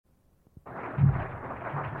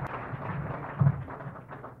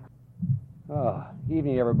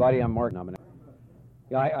Evening, everybody. I'm Mark.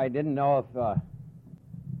 Yeah, I didn't know if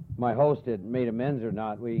my host had made amends or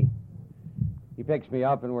not. He picks me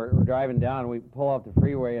up, and we're driving down. We pull off the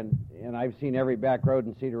freeway, and I've seen every back road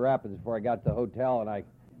in Cedar Rapids before I got to the hotel, and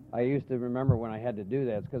I used to remember when I had to do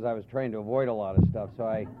that. It's because I was trying to avoid a lot of stuff, so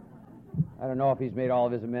I don't know if he's made all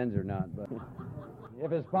of his amends or not. But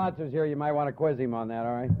if his sponsor's here, you might want to quiz him on that,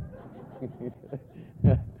 all right?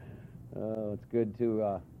 It's good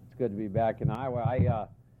to be back in Iowa.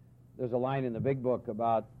 There's a line in the big book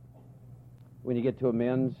about when you get to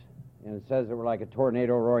amends, and it says that we're like a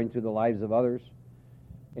tornado roaring through the lives of others.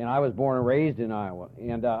 And I was born and raised in Iowa,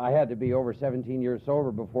 and I had to be over 17 years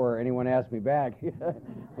sober before anyone asked me back.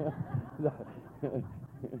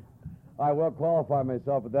 I will qualify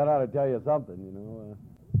myself, but that ought to tell you something, you know.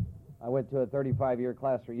 I went to a 35-year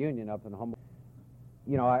class reunion up in Humboldt.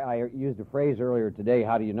 You know, I used a phrase earlier today,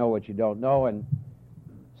 how do you know what you don't know? And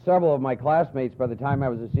several of my classmates, by the time I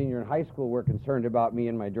was a senior in high school, were concerned about me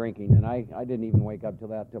and my drinking, and I didn't even wake up till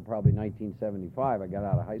probably 1975. I got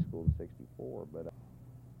out of high school in '64. But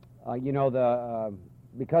you know,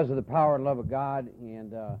 because of the power and love of God,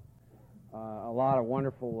 and a lot of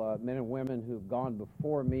wonderful men and women who've gone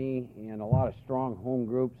before me, and a lot of strong home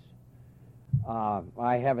groups,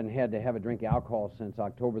 I haven't had to have a drink of alcohol since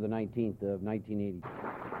October the 19th of 1980.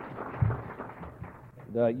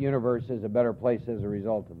 The universe is a better place as a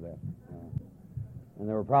result of that. And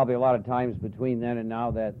there were probably a lot of times between then and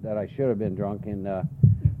now that I should have been drunk, and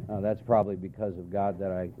that's probably because of God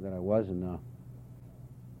that I wasn't.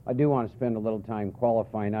 I do want to spend a little time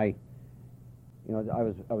qualifying. I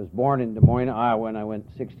was born in Des Moines, Iowa, and I went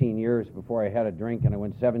 16 years before I had a drink, and I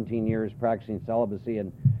went 17 years practicing celibacy,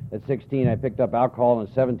 and at 16 I picked up alcohol, and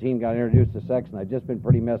at 17 got introduced to sex, and I've just been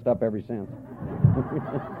pretty messed up ever since.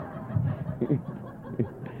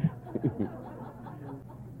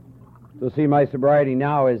 So see, my sobriety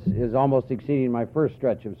now is almost exceeding my first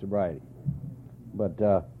stretch of sobriety. But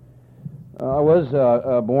I was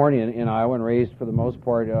born in Iowa and raised for the most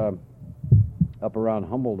part up around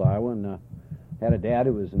Humboldt, Iowa, and had a dad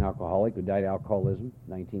who was an alcoholic who died of alcoholism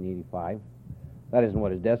in 1985. That isn't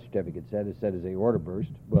what his death certificate said. It said his aorta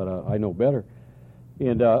burst, but I know better.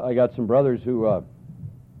 And I got some brothers who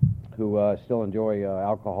still enjoy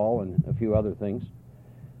alcohol and a few other things.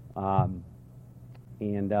 And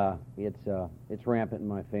it's rampant in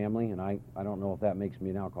my family, and I don't know if that makes me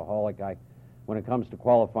an alcoholic. When it comes to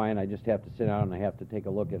qualifying, I just have to sit down and I have to take a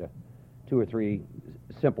look at two or three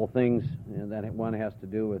simple things, and that one has to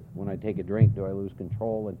do with when I take a drink, do I lose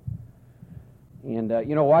control? And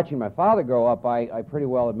you know, watching my father grow up, I pretty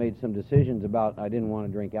well had made some decisions about I didn't want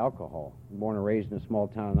to drink alcohol. Born and raised in a small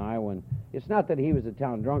town in Iowa, and it's not that he was a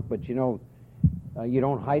town drunk, but you know, you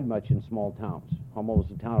don't hide much in small towns. Humboldt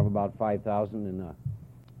was a town of about 5,000, and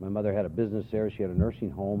my mother had a business there. She had a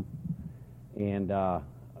nursing home, and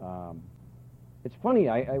it's funny,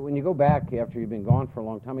 when you go back after you've been gone for a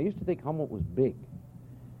long time, I used to think Humboldt was big.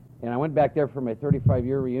 And I went back there for my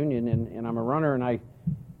 35-year reunion, and I'm a runner, and I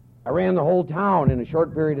ran the whole town in a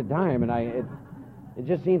short period of time, and it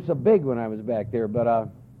just seemed so big when I was back there. But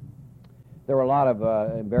there were a lot of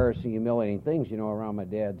embarrassing, humiliating things, you know, around my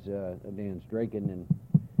dad's drinking,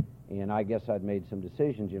 and I guess I'd made some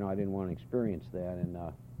decisions, you know, I didn't want to experience that. And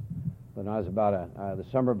but when I was about the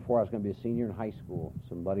summer before I was going to be a senior in high school,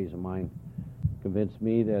 some buddies of mine convinced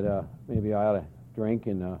me that maybe I ought to drink,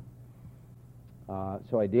 and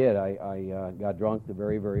so I did. I got drunk the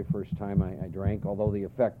very, very first time I drank, although the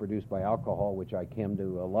effect produced by alcohol, which I came to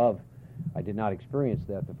love, I did not experience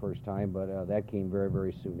that the first time, but that came very,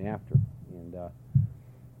 very soon after. And,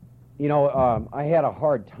 you know, I had a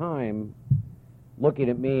hard time looking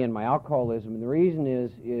at me and my alcoholism, and the reason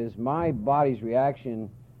is my body's reaction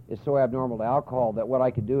is so abnormal to alcohol that what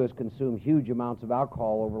I could do is consume huge amounts of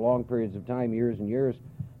alcohol over long periods of time, years and years,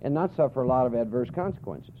 and not suffer a lot of adverse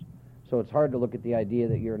consequences. So it's hard to look at the idea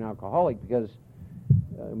that you're an alcoholic because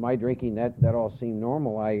my drinking, that all seemed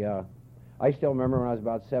normal. I still remember when I was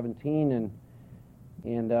about 17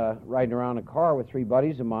 and riding around in a car with three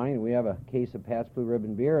buddies of mine, and we have a case of Pabst Blue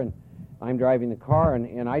Ribbon beer, and I'm driving the car,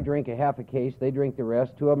 and I drink a half a case, they drink the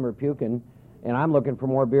rest, two of them are puking, and I'm looking for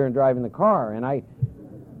more beer and driving the car, and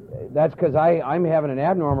that's because I'm having an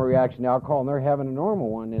abnormal reaction to alcohol, and they're having a normal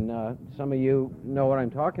one, and some of you know what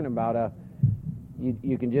I'm talking about.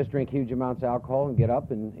 You can just drink huge amounts of alcohol and get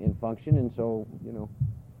up and function, and so, you know,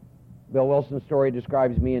 Bill Wilson's story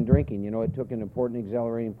describes me in drinking. You know, it took an important,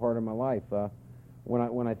 exhilarating part of my life.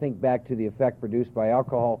 When I think back to the effect produced by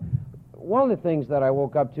alcohol, one of the things that I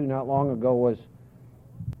woke up to not long ago was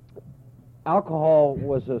alcohol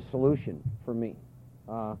was a solution for me.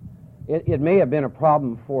 It may have been a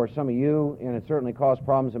problem for some of you, and it certainly caused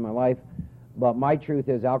problems in my life, but my truth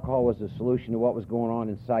is alcohol was the solution to what was going on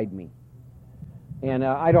inside me. And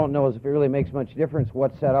I don't know if it really makes much difference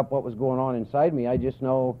what set up what was going on inside me. I just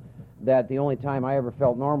know that the only time I ever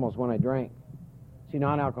felt normal is when I drank. See,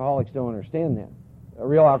 non-alcoholics don't understand that. A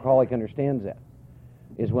real alcoholic understands that.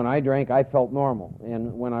 Is when I drank, I felt normal.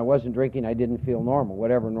 And when I wasn't drinking, I didn't feel normal,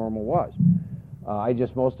 whatever normal was. I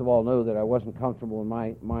just most of all knew that I wasn't comfortable in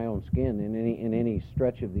my own skin in any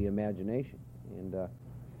stretch of the imagination. And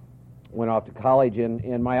went off to college,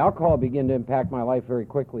 and my alcohol began to impact my life very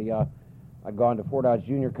quickly. I'd gone to Fort Dodge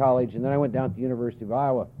Junior College, and then I went down to the University of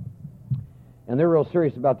Iowa. And they're real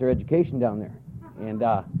serious about their education down there. And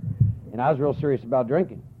I was real serious about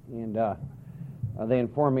drinking. And they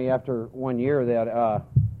informed me after 1 year that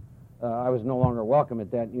I was no longer welcome at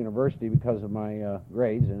that university because of my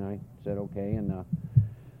grades, and I said okay. And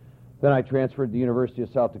then I transferred to the University of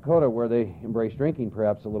South Dakota, where they embrace drinking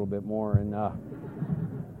perhaps a little bit more. And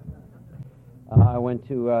I went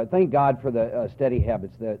to, thank God for the steady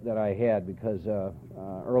habits that I had, because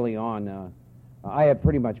early on, I had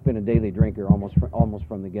pretty much been a daily drinker almost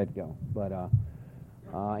from the get-go. But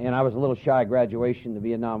and I was a little shy of graduation. The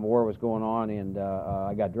Vietnam War was going on, and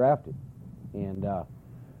I got drafted. And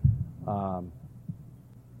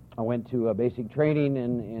I went to basic training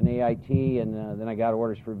in AIT, and then I got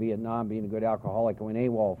orders for Vietnam. Being a good alcoholic, I went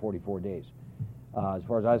AWOL 44 days. As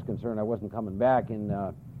far as I was concerned, I wasn't coming back, and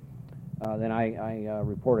then I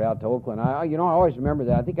reported out to Oakland. I always remember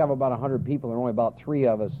that. I think I have about 100 people, and only about 3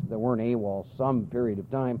 of us that weren't AWOL some period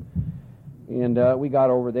of time. And we got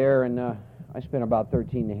over there, and I spent about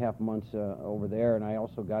 13 and a half months over there, and I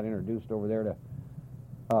also got introduced over there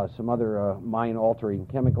to some other mind-altering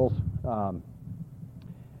chemicals,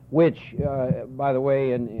 which, by the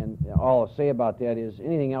way, and all I'll say about that is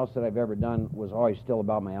anything else that I've ever done was always still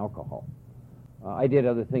about my alcohol. I did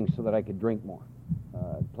other things so that I could drink more,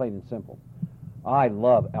 plain and simple. I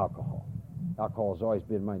love alcohol. Alcohol has always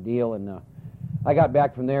been my deal, and I got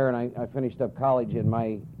back from there, and I finished up college, and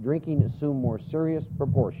my drinking assumed more serious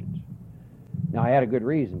proportions. Now, I had a good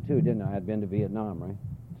reason, too, didn't I? I'd been to Vietnam, right?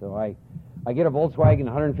 So I get a Volkswagen,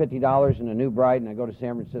 $150, and a new bride, and I go to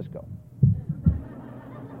San Francisco.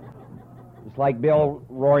 It's like Bill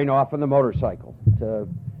roaring off on the motorcycle to,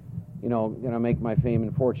 going to make my fame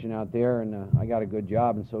and fortune out there, and I got a good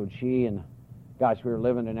job, and so did she, and gosh, we were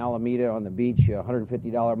living in Alameda on the beach, a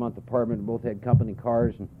 $150 a month apartment, both had company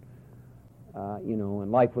cars, and,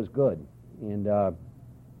 and life was good. And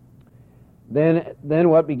Then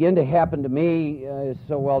what began to happen to me is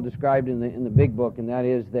so well described in the big book, and that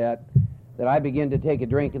is that I began to take a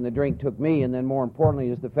drink, and the drink took me, and then more importantly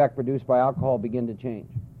is the effect produced by alcohol began to change.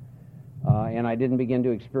 And I didn't begin to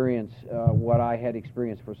experience what I had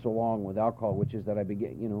experienced for so long with alcohol, which is that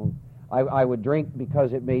I would drink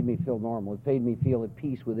because it made me feel normal. It made me feel at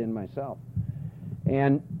peace within myself.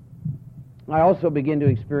 And I also began to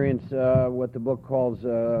experience what the book calls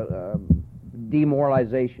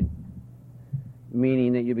demoralization,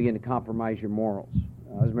 meaning that you begin to compromise your morals.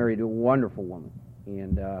 I was married to a wonderful woman,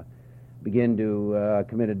 and began to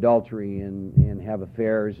commit adultery and have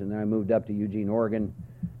affairs, and then I moved up to Eugene, Oregon,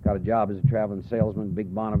 got a job as a traveling salesman,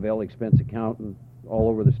 big Bonneville expense accountant all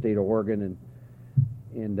over the state of Oregon,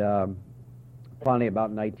 and finally about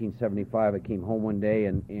 1975 I came home one day,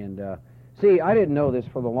 and see, I didn't know this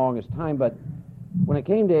for the longest time, but when it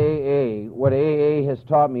came to AA, what AA has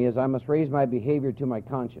taught me is I must raise my behavior to my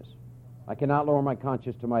conscience. I cannot lower my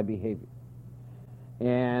conscience to my behavior.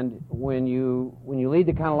 And when you lead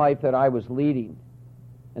the kind of life that I was leading,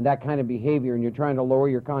 and that kind of behavior, and you're trying to lower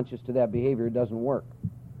your conscience to that behavior, it doesn't work.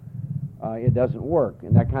 It doesn't work.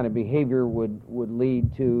 And that kind of behavior would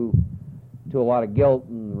lead to a lot of guilt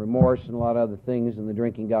and remorse and a lot of other things, and the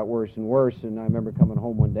drinking got worse and worse. And I remember coming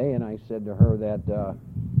home one day, and I said to her that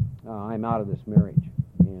I'm out of this marriage.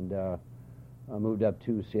 And I moved up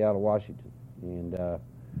to Seattle, Washington, and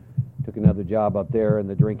took another job up there, and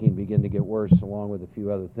the drinking began to get worse along with a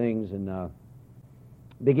few other things. And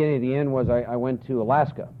beginning of the end was I went to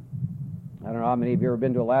Alaska. I don't know how many of you have ever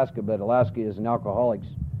been to Alaska, but Alaska is an alcoholic's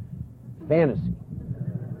fantasy.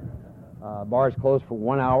 Bars closed for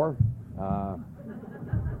 1 hour.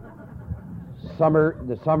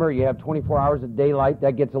 The summer you have 24 hours of daylight.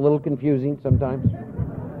 That gets a little confusing sometimes.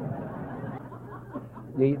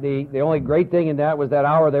 The only great thing in that was that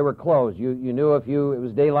hour they were closed. You knew if it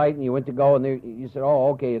was daylight and you went to go, and you said, oh,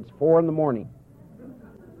 okay, it's 4 in the morning.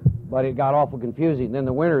 But it got awful confusing. Then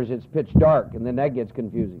the winters, it's pitch dark, and then that gets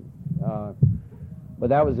confusing. But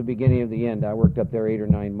that was the beginning of the end. I worked up there 8 or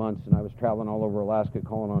 9 months, and I was traveling all over Alaska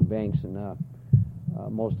calling on banks, and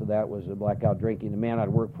Most of that was blackout drinking. The man I'd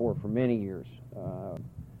worked for many years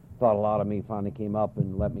thought a lot of me, finally came up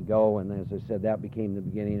and let me go, and as I said, that became the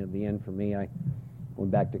beginning of the end for me. I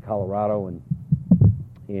went back to Colorado, and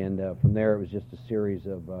from there it was just a series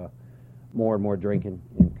of more and more drinking,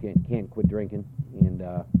 and can't quit drinking. And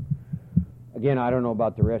again, I don't know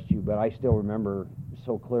about the rest of you, but I still remember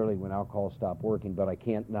so clearly when alcohol stopped working, but I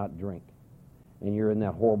can't not drink. And you're in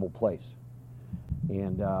that horrible place.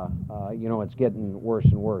 And, you know, it's getting worse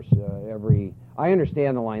and worse. I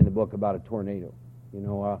understand the line in the book about a tornado. You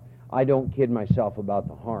know, I don't kid myself about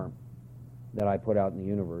the harm that I put out in the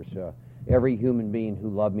universe. Every human being who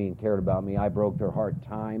loved me and cared about me, I broke their heart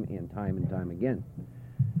time and time and time again.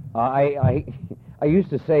 I used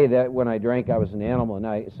to say that when I drank I was an animal,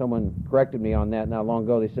 and someone corrected me on that not long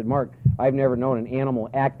ago. They said, "Mark, I've never known an animal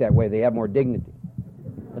act that way. They have more dignity."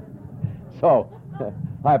 So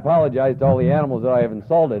I apologize to all the animals that I have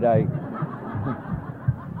insulted.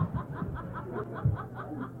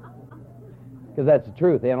 Because that's the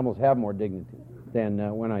truth. Animals have more dignity than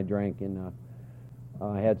when I drank. And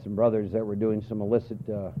I had some brothers that were doing some illicit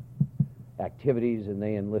activities, and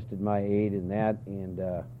they enlisted my aid in that. And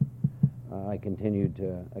I continued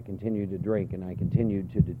to drink, and I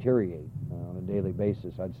continued to deteriorate on a daily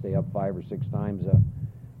basis. I'd stay up 5 or 6 times.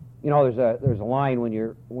 You know, there's a line when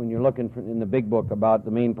you're looking in the big book about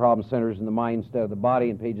the main problem centers in the mind instead of the body,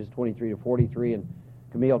 in pages 23 to 43. And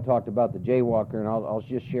Camille talked about the jaywalker, and I'll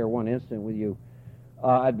just share one incident with you.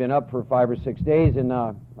 I'd been up for 5 or 6 days, and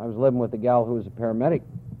I was living with a gal who was a paramedic,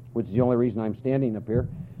 which is the only reason I'm standing up here.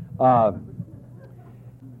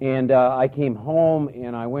 And I came home,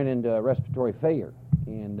 and I went into respiratory failure.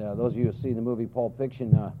 And those of you who see the movie Pulp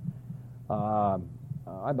Fiction, I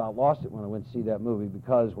about lost it when I went to see that movie,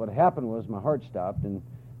 because what happened was my heart stopped, and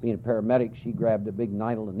being a paramedic, she grabbed a big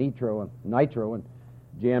nitro and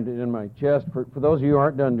jammed it in my chest. For those of you who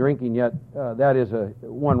aren't done drinking yet, that is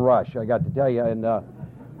one rush, I got to tell you. And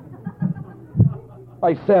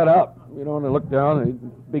I sat up, you know, and I looked down,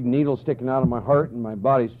 and a big needle sticking out of my heart, and my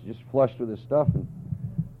body's just flushed with this stuff. And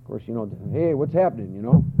of course, you know, hey, what's happening, you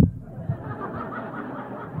know?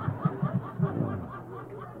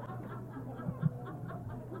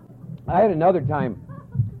 I had another time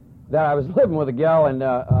that I was living with a gal, and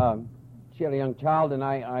she had a young child, and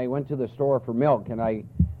I went to the store for milk, and I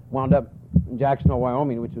wound up in Jacksonville,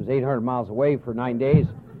 Wyoming, which was 800 miles away, for 9 days.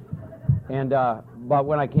 And but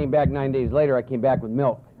when I came back 9 days later, I came back with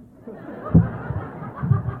milk.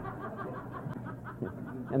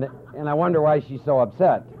 And I wonder why she's so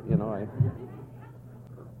upset. You know, I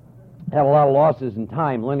had a lot of losses in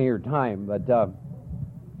time, linear time, but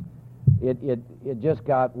it just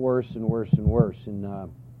got worse and worse and worse, and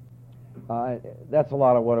that's a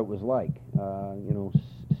lot of what it was like. You know,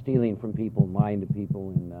 stealing from people, lying to people,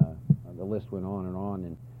 and the list went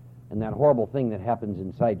on, and that horrible thing that happens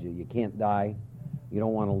inside you. You can't die. You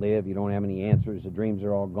don't want to live. You don't have any answers. The dreams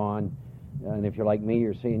are all gone. And if you're like me,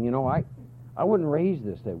 you're saying, you know, I wouldn't raise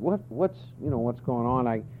this thing. What's going on?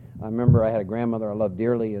 I remember I had a grandmother I loved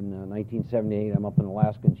dearly in 1978. I'm up in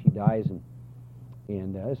Alaska, and she dies,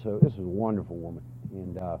 and this is a wonderful woman.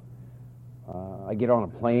 And I get on a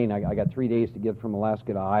plane. I got 3 days to get from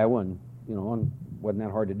Alaska to Iowa, and you know, and wasn't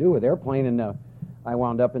that hard to do with airplane. And I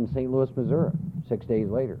wound up in St. Louis, Missouri, 6 days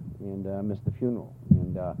later, and missed the funeral.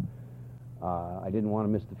 And I didn't want to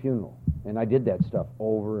miss the funeral, and I did that stuff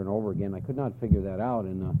over and over again. I could not figure that out,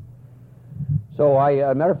 and so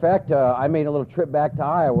matter of fact, I made a little trip back to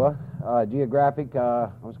Iowa. Geographic. I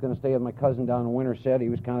was going to stay with my cousin down in Winterset. He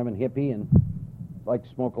was kind of a hippie and liked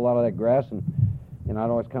to smoke a lot of that grass, and I'd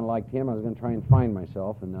always kind of liked him. I was going to try and find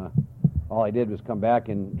myself, and all I did was come back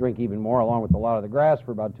and drink even more, along with a lot of the grass,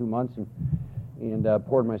 for about 2 months, and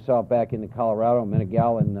poured myself back into Colorado, met a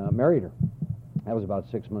gal, and married her. That was about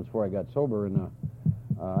 6 months before I got sober, and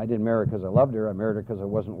I didn't marry her because I loved her. I married her because I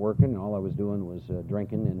wasn't working, and all I was doing was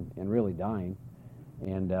drinking and really dying.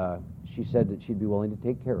 And she said that she'd be willing to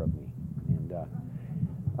take care of me. And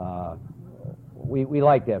we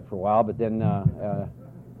liked that for a while, but then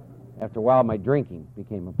after a while, my drinking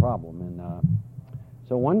became a problem. And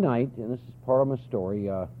so one night, and this is part of my story,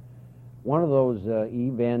 one of those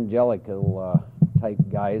evangelical type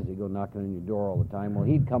guys, they go knocking on your door all the time, well,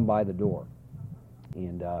 he'd come by the door.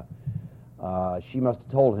 And she must have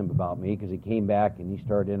told him about me, because he came back and he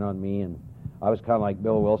started in on me, and I was kind of like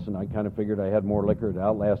Bill Wilson. I kind of figured I had more liquor to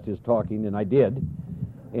outlast his talking, and I did.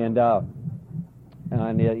 And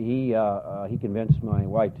he convinced my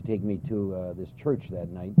wife to take me to this church that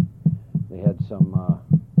night. They had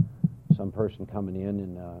some person coming in,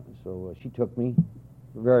 and so she took me,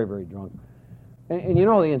 very, very drunk. And you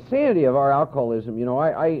know, the insanity of our alcoholism, you know,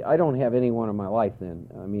 I don't have anyone in my life then.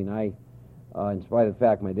 I mean, in spite of the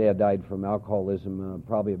fact my dad died from alcoholism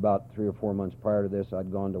probably about 3 or 4 months prior to this,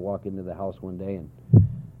 I'd gone to walk into the house one day,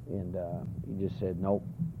 and he just said, nope,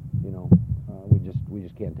 you know, we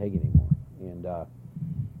just can't take it anymore.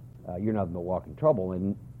 And you're nothing but walking trouble.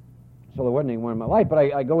 And so there wasn't anyone in my life, but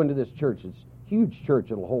I go into this church. It's a huge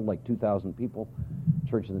church. It'll hold like 2,000 people,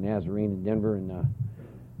 Church of the Nazarene in Denver, and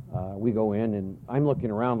we go in, and I'm looking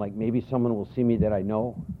around like maybe someone will see me that I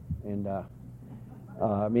know, and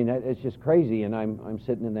I mean, it's just crazy. And I'm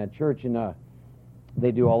sitting in that church, and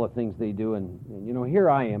they do all the things they do, and you know, here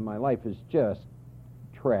I am. My life is just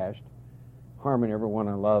trashed, harming everyone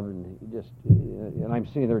I love, and I'm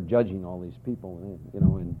sitting there judging all these people, you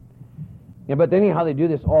know, and but anyhow, they do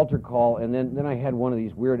this altar call, and then I had one of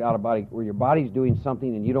these weird out of body where your body's doing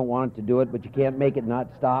something and you don't want it to do it, but you can't make it not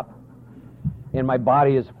stop. And my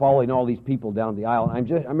body is following all these people down the aisle. And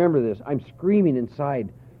I remember this. I'm screaming inside,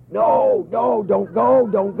 no, don't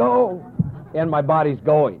go. And my body's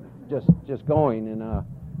going, just going. And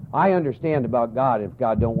I understand about God if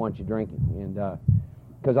God don't want you drinking. And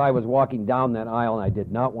because I was walking down that aisle, and I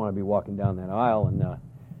did not want to be walking down that aisle.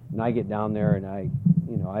 And I get down there, and I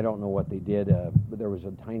don't know what they did, but there was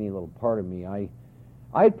a tiny little part of me. I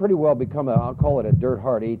had pretty well become I'll call it a dirt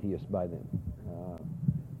hard atheist by then.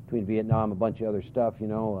 Between Vietnam, a bunch of other stuff, you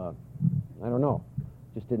know, I don't know,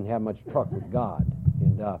 just didn't have much truck with God.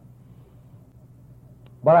 And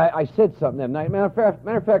but I said something that night. Matter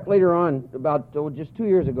of fact, later on, about just 2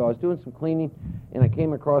 years ago, I was doing some cleaning, and I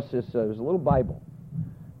came across this. There's a little Bible,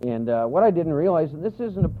 and what I didn't realize, and this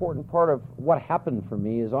is an important part of what happened for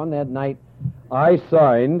me, is on that night, I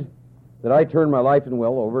signed that I turned my life and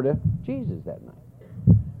will over to Jesus that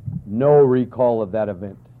night. No recall of that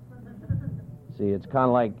event. See, it's kind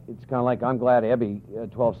of like I'm glad Ebby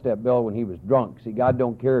 12-step Bill when he was drunk. See, God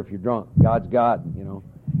don't care if you're drunk. God's God, you know.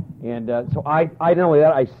 And so I not only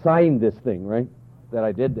that, I signed this thing, right? That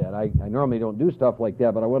I did that. I normally don't do stuff like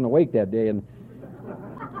that, but I wasn't awake that day, and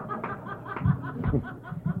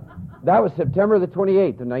that was September the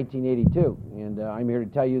 28th of 1982. And I'm here to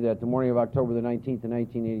tell you that the morning of October the 19th of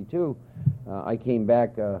 1982, I came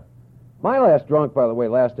back. My last drunk, by the way,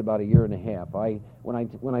 lasted about a year and a half. When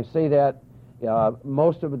I say that.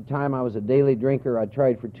 Most of the time I was a daily drinker. I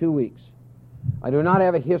tried for 2 weeks. I do not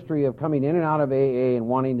have a history of coming in and out of AA and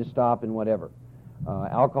wanting to stop and whatever.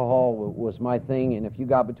 Alcohol was my thing, and if you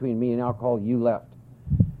got between me and alcohol, you left.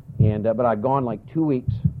 And but I'd gone like 2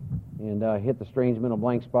 weeks and hit the strange mental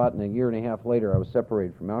blank spot, and a year and a half later I was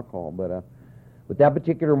separated from alcohol. But that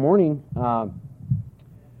particular morning,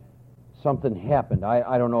 something happened.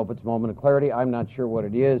 I don't know if it's a moment of clarity. I'm not sure what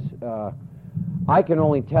it is. I can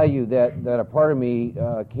only tell you that a part of me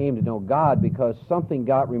came to know God because something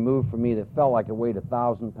got removed from me that felt like it weighed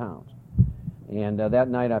 1,000 pounds. And that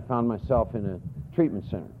night I found myself in a treatment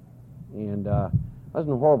center. And I was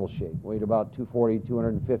in horrible shape, weighed about 240,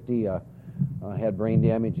 250, had brain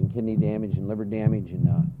damage and kidney damage and liver damage, and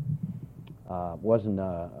wasn't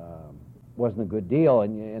a good deal.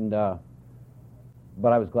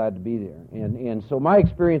 But I was glad to be there. And so my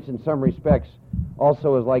experience in some respects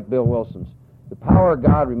also is like Bill Wilson's. The power of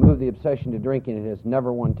God removed the obsession to drinking, and it has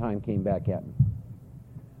never one time came back at me.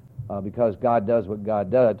 Because God does what God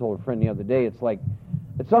does. I told a friend the other day, it's like,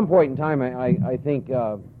 at some point in time, I think,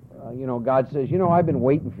 you know, God says, you know, I've been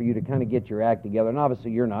waiting for you to kind of get your act together, and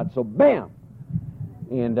obviously you're not, so bam!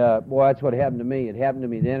 And, boy, that's what happened to me. It happened to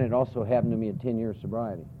me then. It also happened to me at 10 years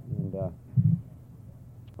sobriety. And I'm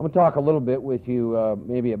going to talk a little bit with you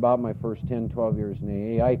maybe about my first 10, 12 years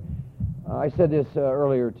in AA. I said this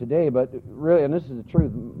earlier today, but really, and this is the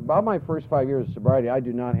truth, about my first 5 years of sobriety, I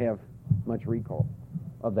do not have much recall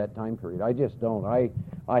of that time period. I just don't.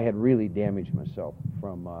 I had really damaged myself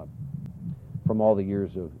from all the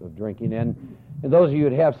years of drinking. And those of you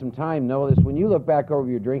that have some time know this. When you look back over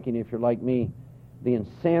your drinking, if you're like me, the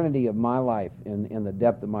insanity of my life and the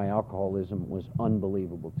depth of my alcoholism was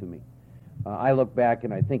unbelievable to me. I look back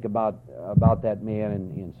and I think about that man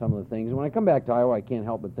and some of the things. And when I come back to Iowa, I can't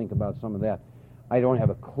help but think about some of that. I don't have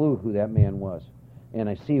a clue who that man was, and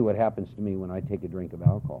I see what happens to me when I take a drink of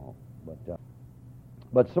alcohol.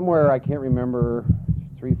 But somewhere, I can't remember,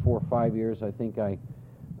 3, 4, 5 years, I think I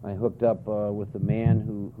hooked up with the man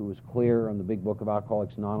who was clear on the Big Book of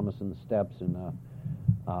Alcoholics Anonymous and the steps, and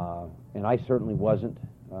I certainly wasn't.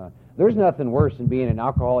 There's nothing worse than being an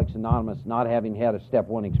Alcoholics Anonymous not having had a step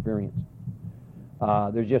 1 experience.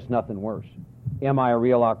 There's just nothing worse. Am I a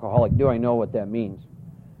real alcoholic? Do I know what that means?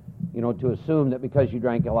 You know, to assume that because you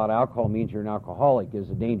drank a lot of alcohol means you're an alcoholic is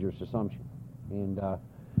a dangerous assumption. And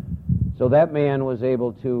So that man was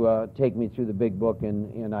able to take me through the big book,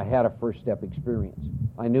 and I had a first step experience.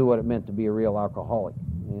 I knew what it meant to be a real alcoholic,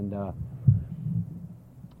 and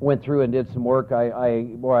went through and did some work. I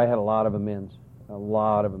had a lot of amends, and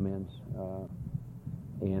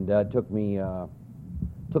it took me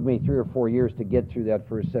 3 or 4 years to get through that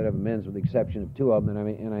first set of amends, with the exception of 2 of them,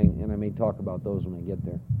 and I may talk about those when I get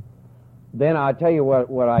there. Then I'll tell you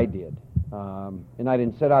what I did. And I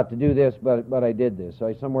didn't set out to do this, but I did this.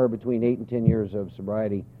 So somewhere between 8 and 10 years of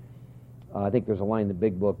sobriety, I think there's a line in the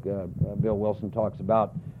big book Bill Wilson talks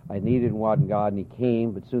about. I needed and wanted God, and He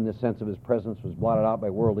came, but soon the sense of His presence was blotted out by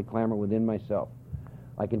worldly clamor within myself.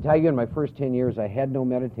 I can tell you in my first 10 years, I had no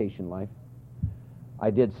meditation life.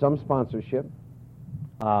 I did some sponsorship.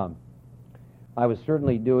 I was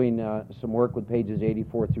certainly doing some work with pages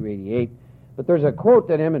 84 through 88. But there's a quote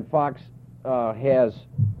that Emmett Fox has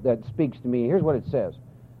that speaks to me. Here's what it says.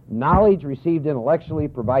 Knowledge received intellectually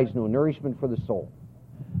provides no nourishment for the soul.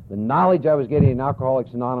 The knowledge I was getting in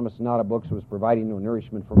Alcoholics Anonymous and out of books was providing no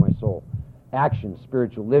nourishment for my soul. Action,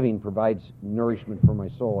 spiritual living, provides nourishment for my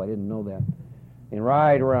soul. I didn't know that. And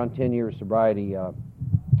right around 10 years sobriety, I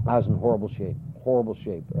was in horrible shape.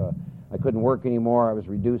 I couldn't work anymore. I was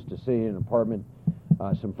reduced to sitting in an apartment.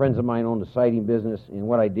 Some friends of mine owned a siding business, and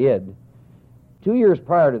what I did, 2 years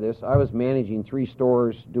prior to this, I was managing 3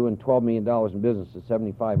 stores, doing $12 million in business to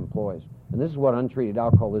 75 employees. And this is what untreated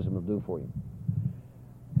alcoholism will do for you.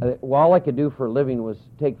 All I could do for a living was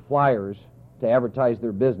take flyers to advertise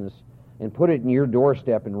their business and put it in your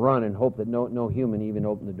doorstep and run and hope that no human even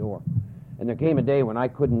opened the door. And there came a day when I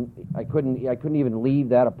couldn't even leave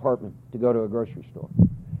that apartment to go to a grocery store.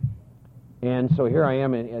 And so here I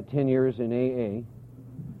am at 10 years in AA,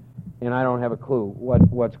 and I don't have a clue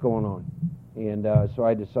what's going on. And so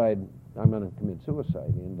I decide I'm going to commit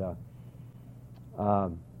suicide. And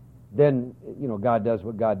then, God does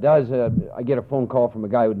what God does. I get a phone call from a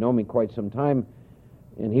guy who'd known me quite some time,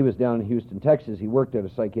 and he was down in Houston, Texas. He worked at a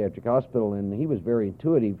psychiatric hospital, and he was very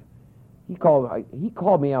intuitive. He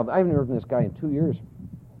called me out. I haven't heard from this guy in 2 years.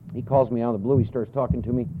 He calls me out of the blue. He starts talking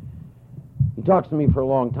to me. He talks to me for a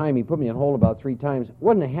long time. He put me on hold about 3 times.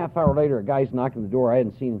 Wasn't a half hour later, a guy's knocking the door I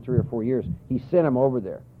hadn't seen in 3 or 4 years. He sent him over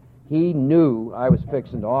there. He knew I was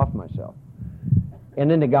fixing to off myself. And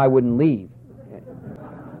then the guy wouldn't leave.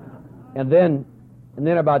 And then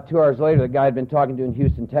about 2 hours later, the guy I'd been talking to in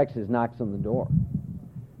Houston, Texas, knocks on the door.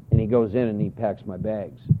 And he goes in and he packs my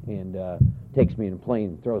bags and takes me in a plane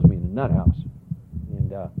and throws me in the nut house.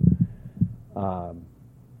 And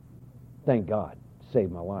thank God,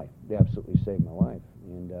 saved my life. They absolutely saved my life.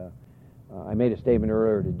 And I made a statement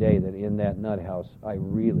earlier today that in that nut house, I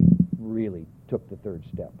really, really took the third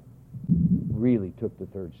step. Really took the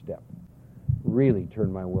third step. Really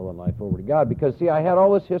turned my will and life over to God. Because, see, I had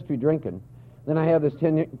all this history drinking. Then I have this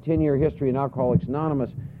 10-year history in Alcoholics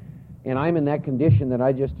Anonymous. And I'm in that condition that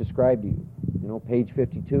I just described to you. Page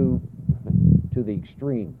 52 to the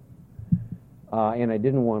extreme. And I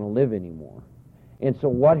didn't want to live anymore. And so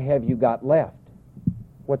what have you got left?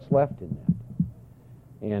 What's left in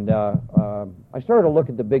that? And I started to look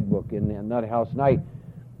at the big book in that house, and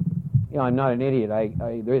I'm not an idiot.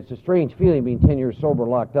 It's a strange feeling being 10 years sober,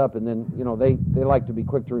 locked up, and then, they like to be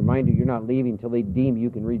quick to remind you you're not leaving until they deem you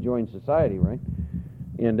can rejoin society, right?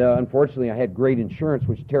 And unfortunately, I had great insurance,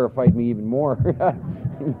 which terrified me even more.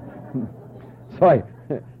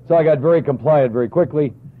 So I got very compliant very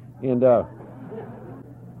quickly, and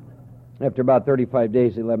after about 35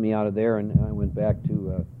 days, they let me out of there, and I went back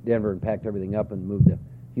to Denver and packed everything up and moved to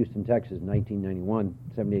Houston, Texas in 1991,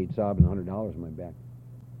 78 sob and $100 in my back.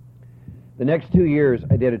 The next 2 years,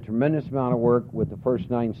 I did a tremendous amount of work with the first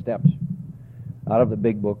 9 steps out of the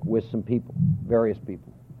big book with some people, various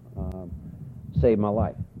people. Saved my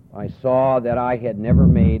life. I saw that I had never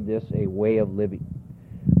made this a way of living.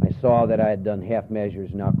 I saw that I had done half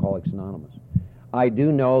measures in Alcoholics Anonymous. I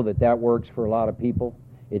do know that works for a lot of people.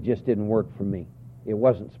 It just didn't work for me. It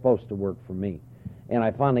wasn't supposed to work for me. And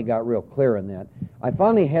I finally got real clear on that. I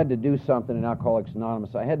finally had to do something in Alcoholics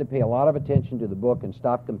Anonymous. I had to pay a lot of attention to the book and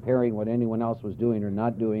stop comparing what anyone else was doing or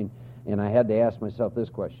not doing. And I had to ask myself this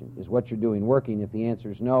question: is what you're doing working? If the answer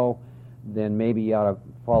is no, then maybe you ought to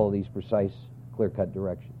follow these precise, clear-cut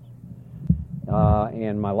directions.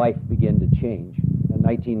 And my life began to change. In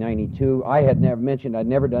 1992, I'd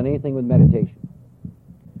never done anything with meditation.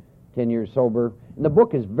 10 years sober. And the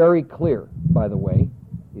book is very clear, by the way,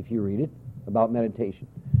 if you read it, about meditation.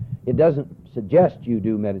 It doesn't suggest you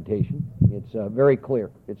do meditation. It's very clear.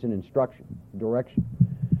 It's an instruction, direction.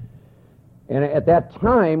 And at that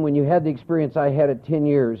time, when you had the experience I had at 10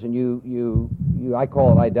 years, and I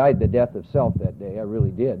call it, I died the death of self that day. I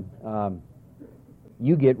really did.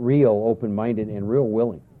 you get real open-minded and real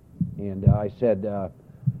willing. And I said,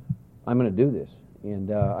 I'm going to do this.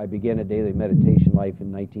 And I began a daily meditation life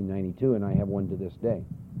in 1992, and I have one to this day.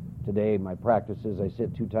 Today, my practice is I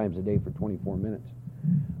sit 2 times a day for 24 minutes.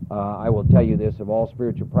 I will tell you this, of all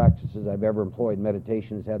spiritual practices I've ever employed,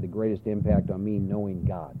 meditation has had the greatest impact on me knowing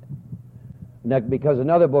God. Because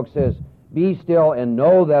another book says, be still and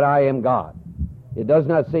know that I am God. It does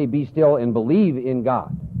not say be still and believe in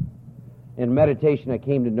God. In meditation, I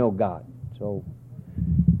came to know God. So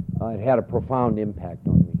it had a profound impact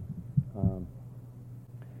on me.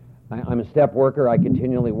 I'm a step worker. I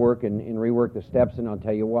continually work and rework the steps, and I'll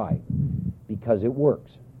tell you why. Because it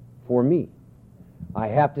works for me. I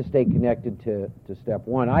have to stay connected to step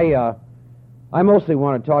one. I mostly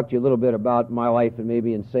want to talk to you a little bit about my life and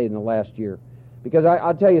maybe in the last year. Because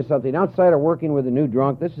I'll tell you something. Outside of working with a new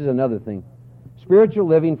drunk, this is another thing. Spiritual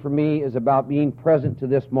living for me is about being present to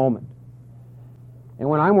this moment. And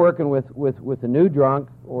when I'm working with a new drunk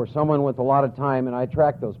or someone with a lot of time, and I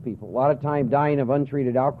track those people, a lot of time dying of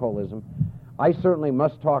untreated alcoholism, I certainly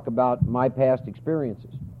must talk about my past experiences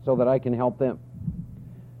so that I can help them.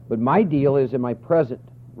 But my deal is, am I present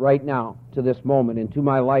right now to this moment and to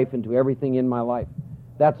my life and to everything in my life?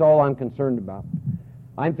 That's all I'm concerned about.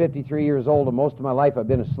 I'm 53 years old, and most of my life I've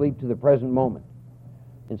been asleep to the present moment.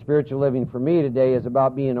 And spiritual living for me today is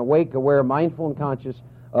about being awake, aware, mindful, and conscious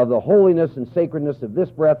of the holiness and sacredness of this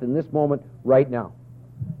breath in this moment right now.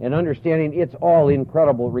 And understanding it's all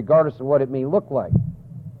incredible regardless of what it may look like.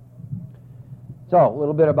 So, a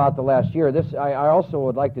little bit about the last year. I also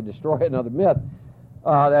would like to destroy another myth.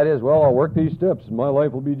 That is, well, I'll work these steps and my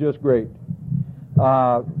life will be just great.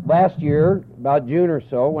 Last year, about June or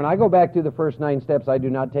so, when I go back to the first 9 steps, I do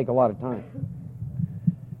not take a lot of time.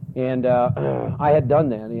 And I had done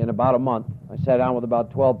that in about a month. I sat down with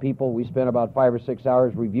about 12 people. We spent about 5 or 6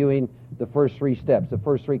 hours reviewing the first 3 steps, the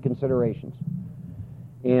first 3 considerations.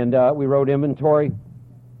 And we wrote inventory,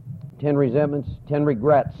 10 resentments, 10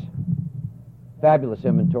 regrets. Fabulous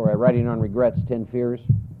inventory. Writing on regrets, 10 fears.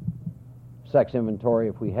 Sex inventory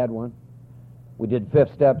if we had one. We did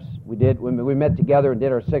 5th steps. We met together and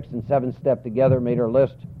did our 6th and 7th step together, made our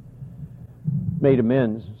list, made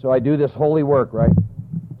amends. So I do this holy work, right?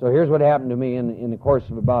 So here's what happened to me in the course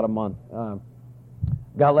of about a month.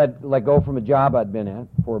 Got let go from a job I'd been at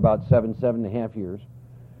for about 7.5 years.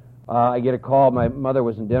 I get a call. My mother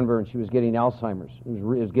was in Denver and she was getting Alzheimer's. It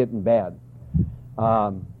was getting bad.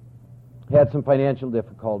 Had some financial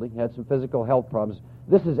difficulty. Had some physical health problems.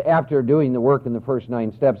 This is after doing the work in the first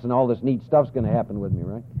 9 steps, and all this neat stuff's going to happen with me,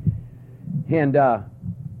 right? And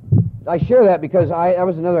I share that because that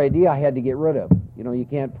was another idea I had to get rid of. You know, you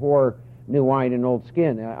can't pour new wine in old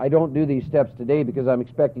skin. I don't do these steps today because I'm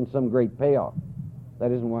expecting some great payoff.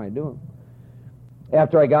 That isn't why I do them.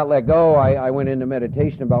 After I got let go, I went into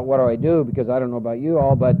meditation about what do I do, because I don't know about you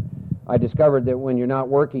all, but I discovered that when you're not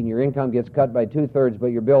working, your income gets cut by 2/3, but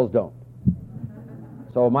your bills don't.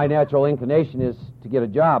 So my natural inclination is to get a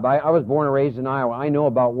job. I was born and raised in Iowa. I know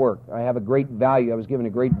about work. I have a great value. I was given a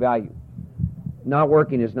great value. Not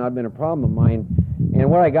working has not been a problem of mine.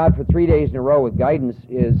 And what I got for 3 days in a row with guidance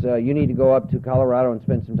is you need to go up to Colorado and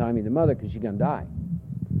spend some time with your mother because she's going to die.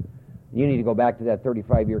 You need to go back to that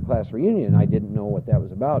 35-year class reunion. I didn't know what that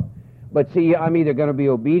was about. But see, I'm either going to be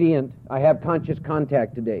obedient. I have conscious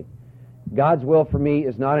contact today. God's will for me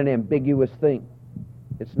is not an ambiguous thing.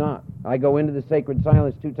 It's not. I go into the sacred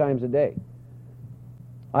silence 2 times a day.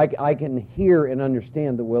 I can hear and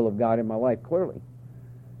understand the will of God in my life clearly.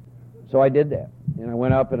 So I did that. And I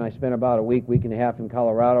went up and I spent about a week and a half in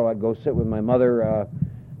Colorado. I'd go sit with my mother.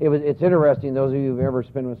 It's interesting, those of you who've ever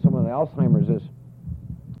spent with someone with Alzheimer's,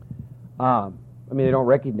 they don't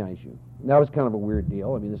recognize you. And that was kind of a weird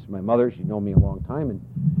deal. I mean, this is my mother. She'd known me a long time. And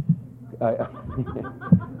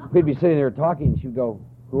we'd be sitting there talking, and she'd go,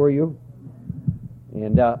 "Who are you?"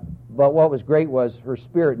 And but what was great was her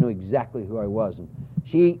spirit knew exactly who I was. And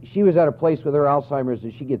she was at a place with her Alzheimer's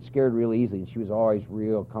that she gets scared real easily, and she was always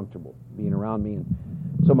real comfortable being around me. And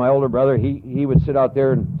so my older brother, he would sit out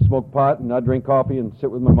there and smoke pot, and I'd drink coffee and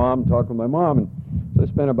sit with my mom and talk with my mom. And so I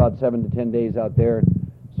spent about 7 to 10 days out there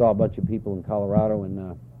and saw a bunch of people in Colorado.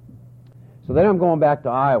 And so then I'm going back to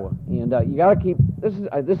Iowa. And you got to keep,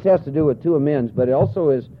 this has to do with 2 amends, but it also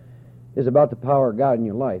is about the power of God in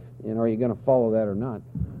your life. And are you going to follow that or not?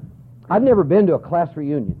 I've never been to a class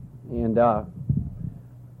reunion. And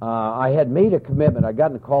I had made a commitment. I'd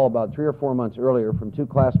gotten a call about 3 or 4 months earlier from 2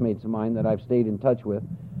 classmates of mine that I've stayed in touch with,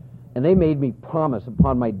 and they made me promise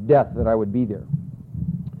upon my death that I would be there.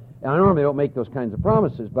 And I normally don't make those kinds of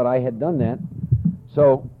promises, but I had done that.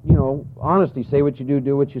 So, honesty, say what you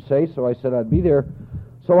do what you say, so I said I'd be there.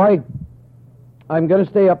 So I I'm going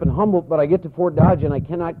to stay up in Humboldt, but I get to Fort Dodge, and I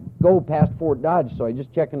cannot go past Fort Dodge, so I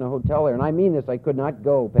just check in the hotel there. And I mean this, I could not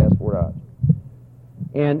go past Fort Dodge.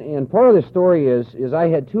 And part of the story is I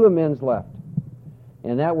had two amends left.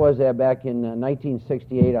 And that was back in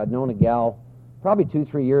 1968. I'd known a gal probably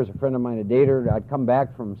 2-3 years, a friend of mine had dated her. I'd come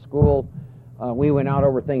back from school. We went out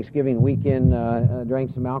over Thanksgiving weekend,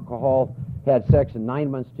 drank some alcohol, had sex, and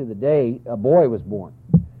 9 months to the day, a boy was born.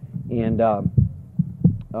 And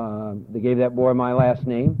they gave that boy my last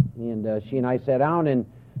name, and she and I sat down, and,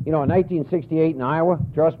 in 1968 in Iowa,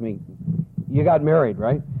 trust me, you got married,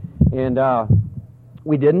 right? And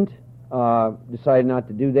we didn't, decided not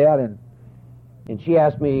to do that, and she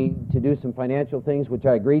asked me to do some financial things, which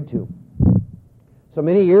I agreed to. So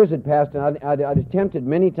many years had passed, and I'd attempted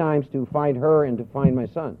many times to find her and to find my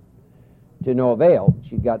son, to no avail.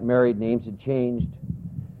 She'd got married, names had changed,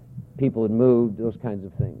 people had moved, those kinds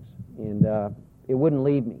of things. And it wouldn't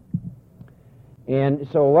leave me. And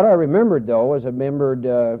so what I remembered, though, was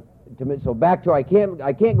so back to I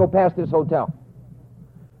can't go past this hotel.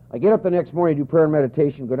 I get up the next morning, do prayer and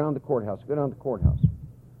meditation, go down to the courthouse.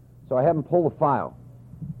 So I have them pull the file.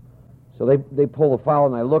 So they pull the file,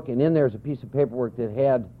 and I look, and in there's a piece of paperwork that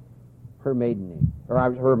had her maiden name, or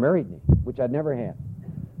her married name, which I'd never had.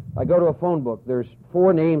 I go to a phone book. There's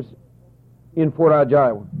 4 names in Fort Dodge,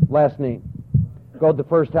 Iowa, last name. Go to the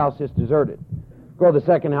first house, it's deserted. Go to the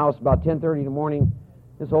second house, about 10:30 in the morning.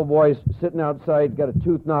 This old boy's sitting outside, got a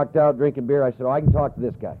tooth knocked out, drinking beer. I said, I can talk to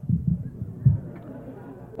this guy.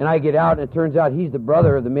 And I get out, and it turns out he's the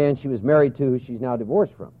brother of the man she was married to, who she's now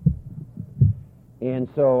divorced from. And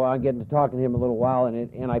so I'm getting to talking to him a little while,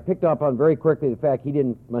 and I picked up on very quickly the fact he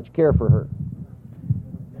didn't much care for her.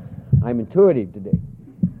 I'm intuitive today.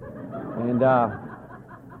 And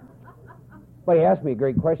but he asked me a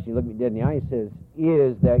great question. He looked me dead in the eye. He says,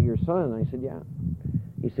 "Is that your son?" And I said, "Yeah."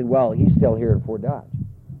 He said, "Well, he's still here in Fort Dodge."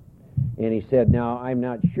 And he said, "Now, I'm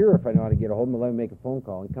not sure if I know how to get a hold of him, but let me make a phone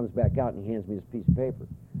call." He comes back out and he hands me this piece of paper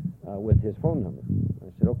with his phone number.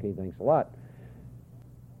 I said, "Okay, thanks a lot."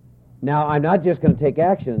 Now, I'm not just going to take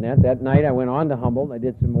action in that. That night I went on to Humboldt. I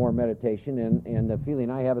did some more meditation, and the feeling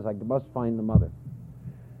I have is I must find the mother.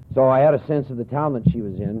 So I had a sense of the town that she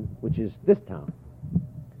was in, which is this town.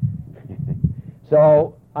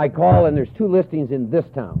 So I call, and there's 2 listings in this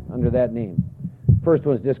town under that name. First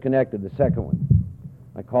one's disconnected, the second one.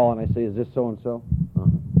 I call and I say, "Is this so-and-so?" "Uh-huh."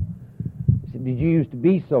 I said, "Did you used to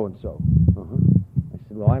be so-and-so?" "Uh-huh." I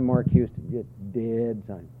said, "Well, I'm Mark Houston." "Just dead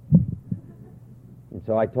time." And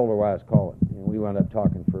so I told her why I was calling, and we wound up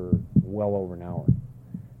talking for well over an hour.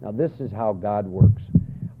 Now, this is how God works.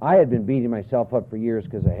 I had been beating myself up for years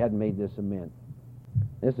because I hadn't made this amend.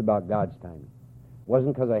 This is about God's timing. It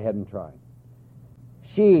wasn't because I hadn't tried.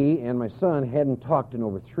 She and my son hadn't talked in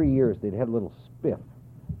over 3 years. They'd had a little spiff.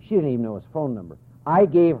 She didn't even know his phone number. I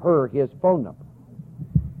gave her his phone number.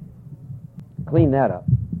 Clean that up.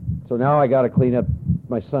 So now I got to clean up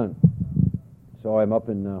my son. So I'm up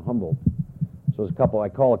in Humboldt. So I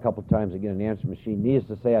call a couple times, I get an answer machine.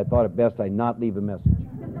 Needless to say, I thought it best I not leave a message.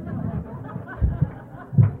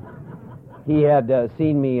 He had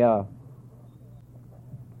seen me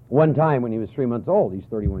one time when he was 3 months old. He's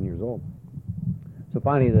 31 years old. So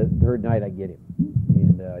finally, the third night, I get him.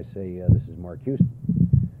 And I say, "This is Mark Houston.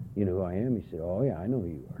 You know who I am?" He said, "Oh, yeah, I know who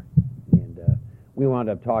you are." And we wound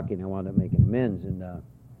up talking. I wound up making amends. And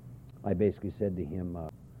I basically said to him,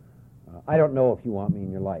 "I don't know if you want me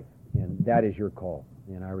in your life. And that is your call.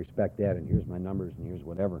 And I respect that. And here's my numbers, and here's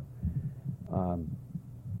whatever."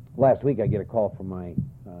 Last week, I get a call from my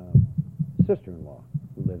sister-in-law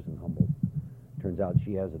who lives in Humboldt. Turns out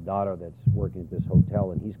she has a daughter that's working at this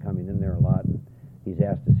hotel, and he's coming in there a lot. And he's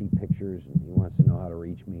asked to see pictures, and he wants to know how to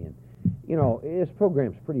reach me. And, his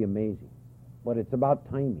program's pretty amazing, but it's about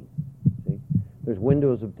timing, see? There's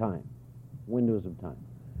windows of time.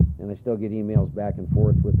 And I still get emails back and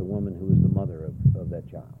forth with the woman who is the mother of that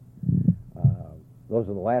child. Those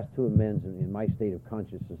are the last 2 amends in my state of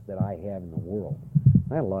consciousness that I have in the world.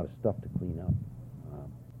 I had a lot of stuff to clean up.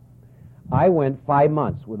 I went 5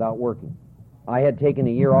 months without working. I had taken a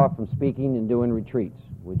year off from speaking and doing retreats,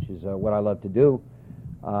 which is what I love to do.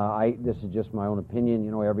 This is just my own opinion.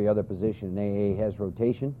 Every other position in AA has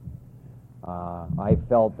rotation. I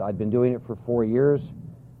felt I'd been doing it for 4 years,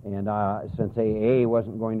 and since AA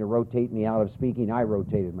wasn't going to rotate me out of speaking, I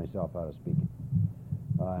rotated myself out of speaking.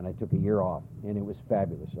 And I took a year off, and it was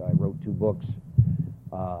fabulous. I wrote 2 books,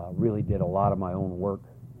 really did a lot of my own work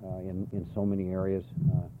in so many areas.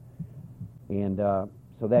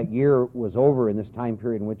 So that year was over in this time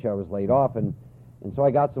period in which I was laid off, and And so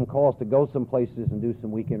I got some calls to go some places and do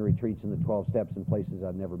some weekend retreats in the 12 steps in places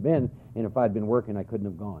I'd never been. And if I'd been working, I couldn't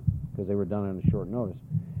have gone because they were done on a short notice.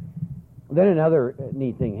 Then another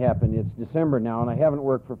neat thing happened. It's December now, and I haven't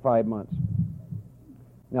worked for 5 months.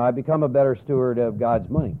 Now, I've become a better steward of God's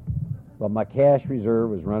money, but my cash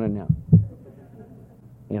reserve was running out.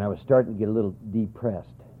 And I was starting to get a little depressed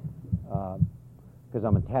because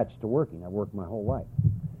I'm attached to working. I've worked my whole life.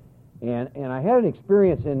 And I had an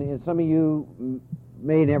experience, and some of you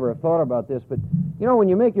may never have thought about this, but, you know, when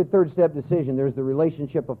you make your third step decision, there's the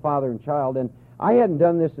relationship of father and child, and I hadn't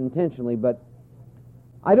done this intentionally, but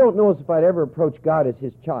I don't know if I'd ever approach God as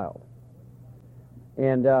his child.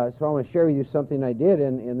 And so I want to share with you something I did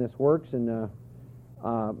in this works, and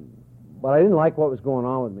but I didn't like what was going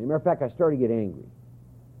on with me. Matter of fact, I started to get angry.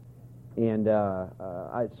 And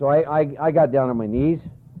so I got down on my knees,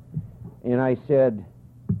 and I said,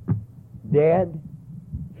 Dad,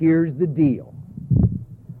 here's the deal.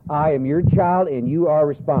 I am your child, and you are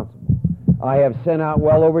responsible. I have sent out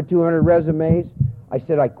well over 200 resumes. I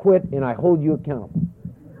said, I quit, and I hold you accountable.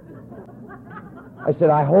 I said,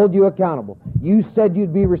 I hold you accountable. You said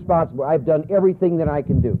you'd be responsible. I've done everything that I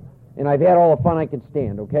can do, and I've had all the fun I can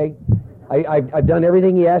stand, okay? I've done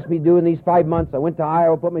everything he asked me to do in these 5 months. I went to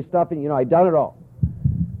Iowa, put my stuff in, I've done it all.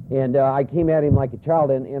 And I came at him like a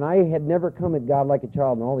child, and I had never come at God like a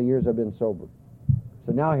child in all the years I've been sober.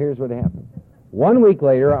 So now here's what happened. 1 week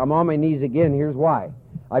later, I'm on my knees again. Here's why.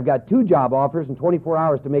 I've got 2 job offers and 24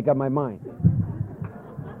 hours to make up my mind.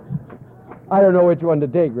 I don't know which one to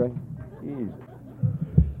take, right? Jesus.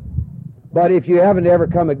 But if you haven't ever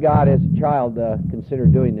come at God as a child, consider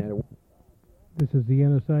doing that. This is the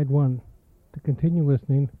end of side 1. To continue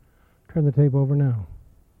listening, turn the tape over now.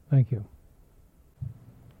 Thank you.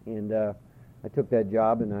 And I took that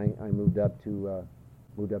job, and I moved up to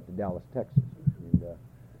Dallas, Texas. And a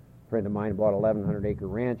friend of mine bought a 1,100-acre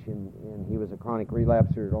ranch, and he was a chronic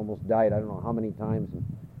relapser. It almost died I don't know how many times, and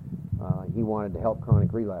he wanted to help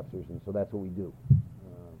chronic relapsers, and so that's what we do.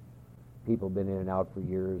 People have been in and out for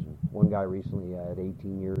years, and one guy recently had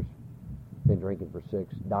 18 years, been drinking for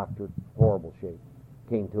 6, doctor, horrible shape.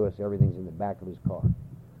 Came to us, everything's in the back of his car.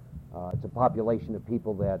 It's a population of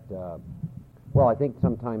people that, well, I think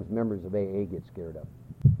sometimes members of AA get scared of.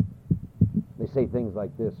 They say things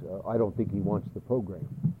like this, I don't think he wants the program.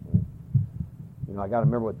 I got to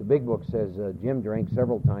remember what the big book says. Jim drank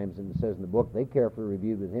several times, and it says in the book they carefully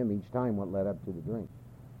reviewed with him each time what led up to the drink.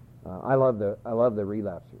 I love the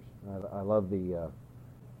relapsers. I love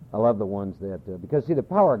the ones that because see the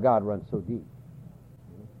power of God runs so deep.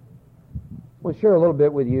 I want to share a little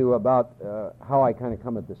bit with you about how I kind of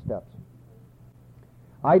come at the steps.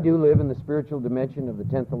 I do live in the spiritual dimension of the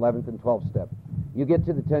 10th, 11th, and 12th step. You get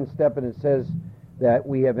to the 10th step, and it says that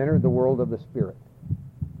we have entered the world of the Spirit.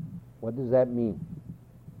 What does that mean?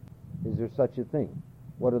 Is there such a thing?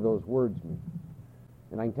 What do those words mean?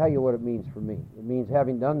 And I can tell you what it means for me. It means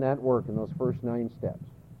having done that work in those first 9 steps,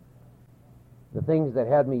 the things that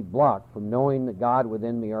had me blocked from knowing that God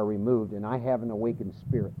within me are removed, and I have an awakened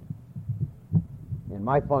spirit. And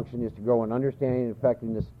my function is to grow in understanding and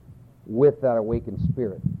effectiveness with that awakened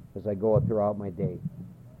spirit as I go throughout my day.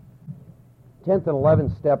 10th and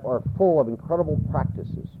 11th step are full of incredible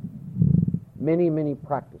practices. Many, many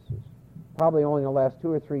practices. Probably only in the last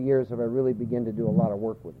 2 or 3 years have I really begun to do a lot of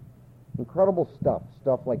work with it. Incredible stuff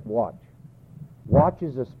like watch. Watch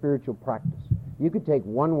is a spiritual practice. You could take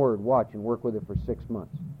one word, watch, and work with it for 6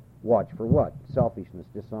 months. Watch for what? Selfishness,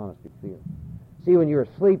 dishonesty, fear. See, when you're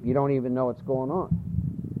asleep, you don't even know what's going on.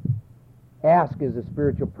 Ask is a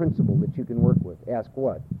spiritual principle that you can work with. Ask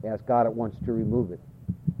what? Ask God at once to remove it.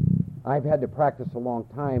 I've had to practice a long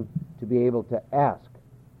time to be able to ask.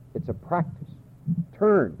 It's a practice.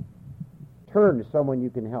 Turn to someone you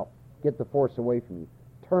can help. Get the force away from you.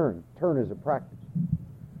 Turn is a practice.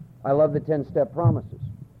 I love the 10-step promises,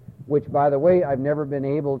 which, by the way, I've never been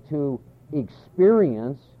able to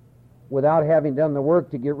experience without having done the work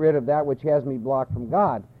to get rid of that which has me blocked from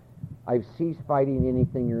God. I've ceased fighting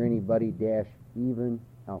anything or anybody, even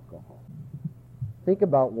alcohol. Think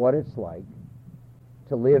about what it's like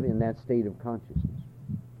to live in that state of consciousness,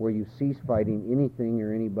 where you cease fighting anything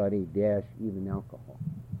or anybody, even alcohol.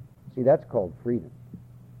 See, that's called freedom.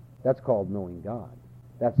 That's called knowing God.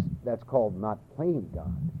 That's called not playing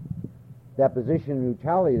God. That position of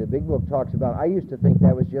neutrality the Big Book talks about, I used to think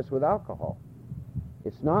that was just with alcohol.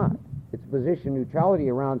 It's not. It's position of neutrality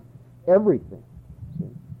around everything. See?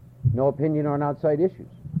 No opinion on outside issues.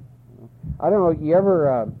 I don't know, you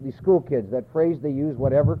ever, these school kids, that phrase they use,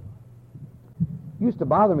 whatever, used to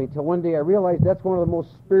bother me till one day I realized that's one of the most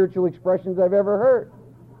spiritual expressions I've ever heard.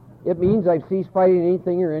 It means I've ceased fighting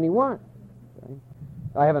anything or anyone. Okay?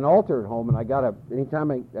 I have an altar at home, and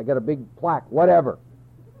anytime I got a big plaque, whatever,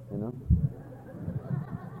 you know.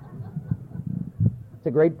 It's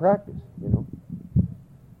a great practice, you know.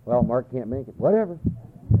 Well, Mark can't make it. Whatever.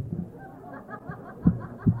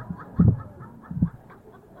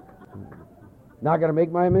 Not going to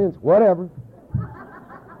make my amends. Whatever.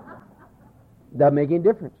 Doesn't make any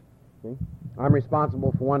difference. See? I'm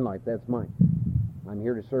responsible for one life. That's mine. I'm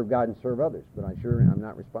here to serve God and serve others, but I'm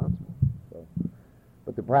not responsible. So,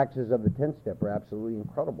 but the practices of the 10-step are absolutely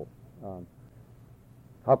incredible.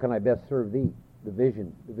 How can I best serve thee? The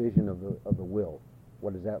vision of the will.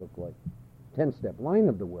 What does that look like? 10-step, line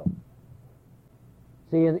of the will.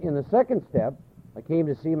 See, in the second step, I came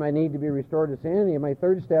to see my need to be restored to sanity. In my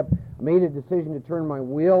third step, I made a decision to turn my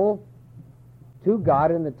will to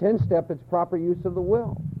God. In the 10th step, it's proper use of the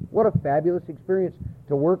will. What a fabulous experience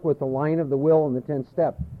to work with the line of the will in the 10th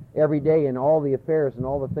step every day in all the affairs and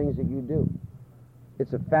all the things that you do.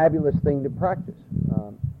 It's a fabulous thing to practice.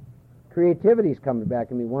 Creativity's coming back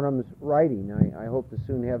at me. One of them's writing. I hope to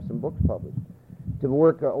soon have some books published. To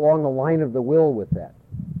work along the line of the will with that.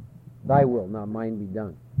 Thy will, not mine, be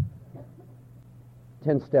done.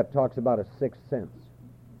 10th step talks about a sixth sense.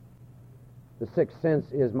 The sixth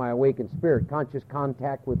sense is my awakened spirit, conscious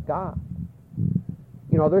contact with God.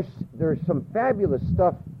 You know, there's some fabulous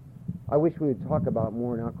stuff I wish we would talk about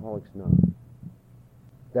more in Alcoholics Anonymous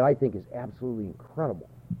that I think is absolutely incredible.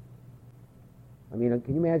 I mean,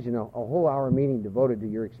 can you imagine a whole hour meeting devoted to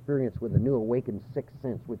your experience with a new awakened sixth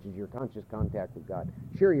sense, which is your conscious contact with God?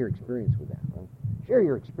 Share your experience with that, right? Share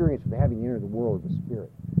your experience with having entered the world of the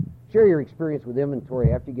Spirit. Share your experience with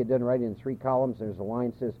inventory. After you get done writing in 3 columns, there's a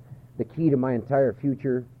line that says, the key to my entire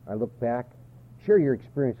future, I look back. Share your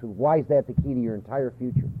experience with why is that the key to your entire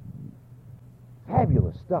future?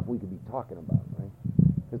 Fabulous stuff we could be talking about, right?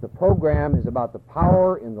 Because the program is about the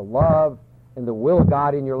power and the love and the will of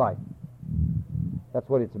God in your life. That's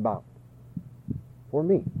what it's about. For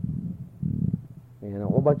me. And a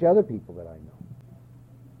whole bunch of other people that I know.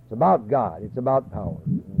 It's about God. It's about power.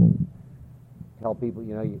 Tell people,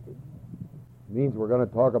 you know, it means we're going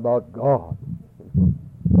to talk about God.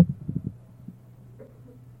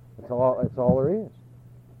 That's all there is.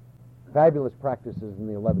 Fabulous practices in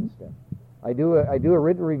the 11th step. I do a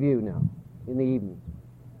written review now in the evenings.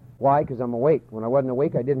 Why? Because I'm awake. When I wasn't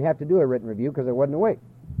awake, I didn't have to do a written review because I wasn't awake.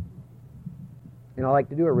 And I like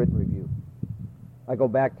to do a written review. I go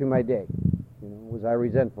back through my day. You know, was I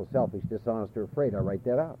resentful, selfish, dishonest, or afraid? I write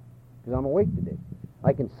that out because I'm awake today.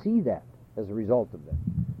 I can see that as a result of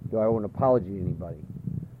that. Do I owe an apology to anybody?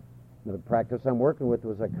 The practice I'm working with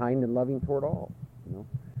was a kind and loving toward all. You know,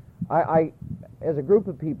 I as a group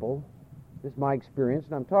of people, this is my experience,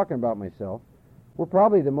 and I'm talking about myself. We're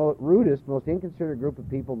probably the rudest, most inconsiderate group of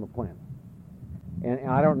people on the planet. And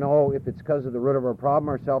I don't know if it's because of the root of our problem,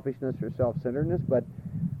 our selfishness or self-centeredness, but,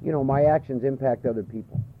 you know, my actions impact other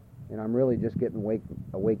people. And I'm really just getting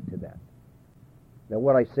awake to that. That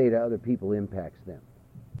what I say to other people impacts them.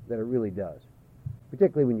 That it really does.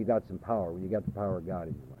 Particularly when you got some power, when you got the power of God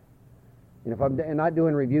in your life. And if I'm not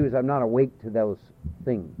doing reviews, I'm not awake to those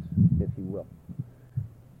things, if you will.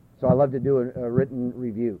 So I love to do a written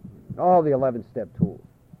review. All the 11-step tools.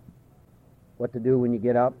 What to do when you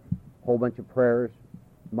get up. Whole bunch of prayers,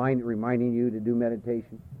 reminding you to do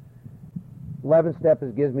meditation. 11th step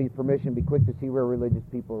gives me permission to be quick to see where religious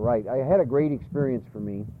people are right. I had a great experience for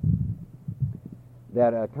me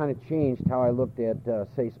that kind of changed how I looked at,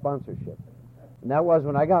 say, sponsorship. And that was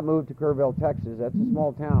when I got moved to Kerrville, Texas. That's a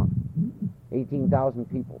small town, 18,000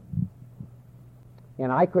 people.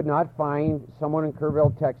 And I could not find someone in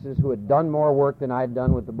Kerrville, Texas who had done more work than I had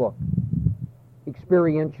done with the book.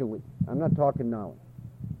 Experientially. I'm not talking knowledge.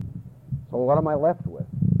 So what am I left with?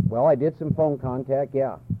 Well, I did some phone contact,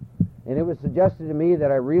 yeah. And it was suggested to me that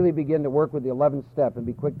I really begin to work with the 11th step and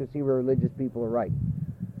be quick to see where religious people are right.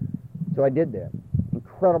 So I did that.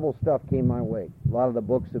 Incredible stuff came my way. A lot of the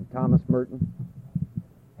books of Thomas Merton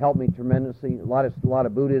helped me tremendously. A lot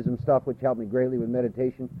of Buddhism stuff, which helped me greatly with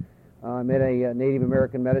meditation. I met a Native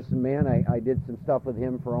American medicine man. I did some stuff with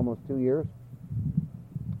him for almost 2 years.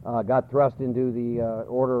 Got thrust into the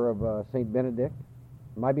order of St. Benedict.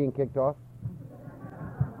 Am I being kicked off?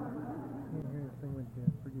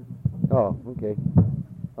 Oh, okay.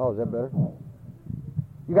 Oh, is that better?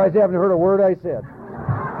 You guys haven't heard a word I said.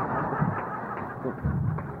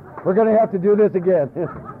 We're going to have to do this again.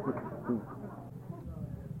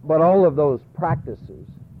 But all of those practices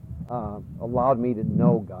allowed me to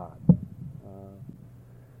know God.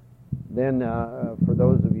 Then, for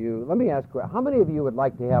those of you, let me ask, how many of you would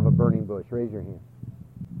like to have a burning bush? Raise your hand.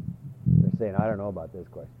 They're saying, I don't know about this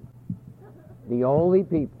question. The only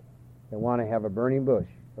people that want to have a burning bush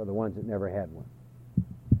are the ones that never had one.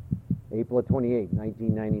 April of 28,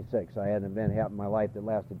 1996, I had an event happen in my life that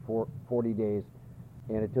lasted 40 days,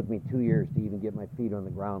 and it took me 2 years to even get my feet on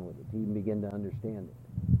the ground with it, to even begin to understand it.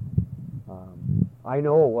 I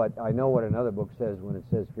know what another book says when it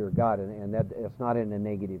says fear God, and that it's not in a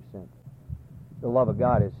negative sense. The love of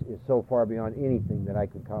God is so far beyond anything that I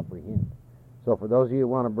could comprehend. So for those of you who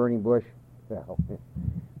want a burning bush, well,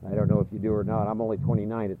 I don't know if you do or not. I'm only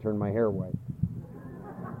 29 to turn my hair white.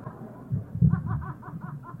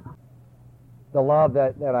 The love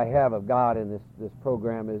that I have of God in this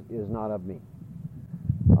program is not of me.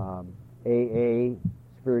 AA,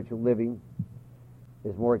 spiritual living,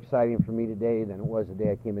 is more exciting for me today than it was the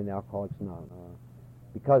day I came into Alcoholics Anonymous,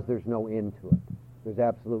 because there's no end to it. There's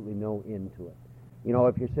absolutely no end to it. You know,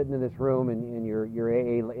 if you're sitting in this room and your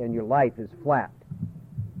AA and your life is flat,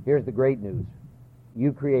 here's the great news.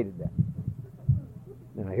 You created that.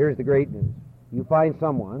 Now, here's the great news. You find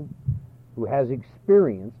someone who has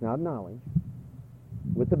experience, not knowledge,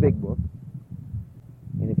 with the big book,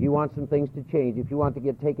 and if you want some things to change, if you want to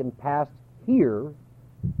get taken past here,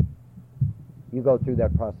 you go through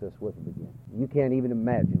that process with them again. You can't even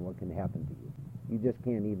imagine what can happen to you. You just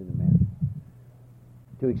can't even imagine.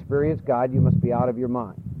 To experience God, you must be out of your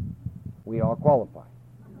mind. We all qualify.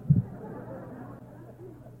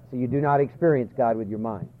 So you do not experience God with your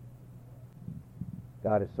mind.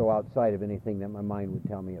 God is so outside of anything that my mind would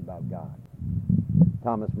tell me about God.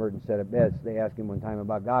 Thomas Merton said it best. They asked him one time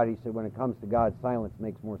about God. He said, when it comes to God, silence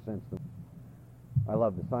makes more sense than... I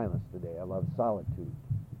love the silence today. I love solitude.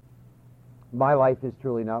 My life is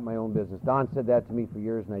truly not my own business. Don said that to me for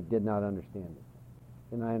years, and I did not understand it.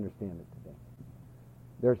 And I understand it today.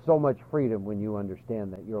 There's so much freedom when you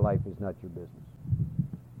understand that your life is not your business.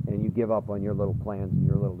 And you give up on your little plans and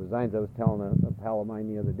your little designs. I was telling a pal of mine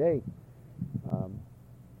the other day,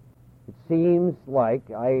 it seems like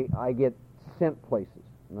I get sent places.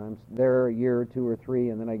 And I'm there a year or two or three,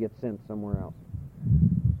 and then I get sent somewhere else.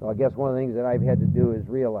 So I guess one of the things that I've had to do is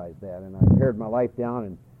realize that. And I pared my life down,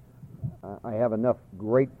 and I have enough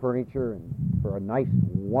great furniture and for a nice,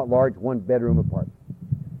 large one-bedroom apartment.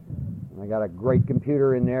 And I got a great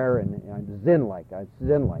computer in there, and I'm zen-like.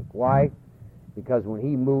 Why? Because when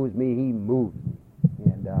he moves me, he moves me.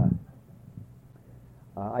 And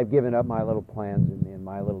I've given up my little plans and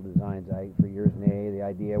my little designs. For years in AA, the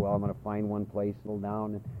idea, well, I'm going to find one place, settle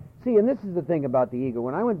down. And see, and this is the thing about the ego.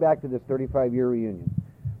 When I went back to this 35-year reunion,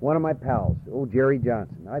 one of my pals, Jerry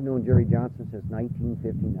Johnson. I've known Jerry Johnson since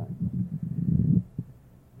 1959.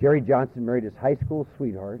 Jerry Johnson married his high school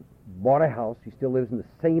sweetheart, bought a house. He still lives in the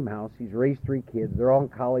same house. He's raised 3 kids. They're all in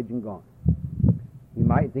college and gone. You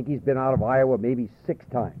might think he's been out of Iowa maybe 6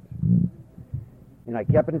 times. And I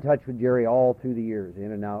kept in touch with Jerry all through the years,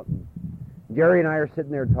 in and out. And Jerry and I are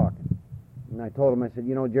sitting there talking. And I told him, I said,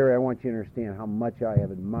 you know, Jerry, I want you to understand how much I have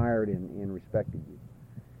admired and respected you.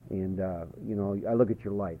 And, you know, I look at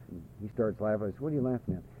your life. And he starts laughing. I said, what are you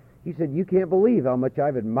laughing at? He said, you can't believe how much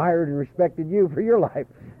I've admired and respected you for your life.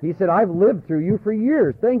 He said, I've lived through you for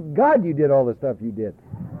years. Thank God you did all the stuff you did.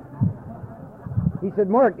 He said,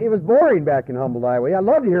 Mark, it was boring back in Humboldt, Iowa. I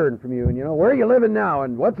loved hearing from you. And, you know, where are you living now?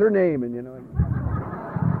 And what's her name? And, you know.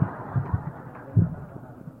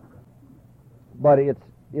 But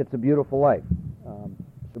it's a beautiful life.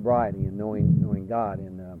 Sobriety and knowing God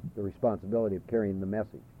and the responsibility of carrying the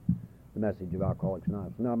message of Alcoholics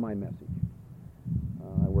Anonymous. Not my message.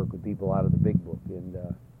 I work with people out of the big book, and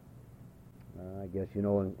I guess, you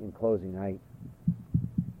know, in closing,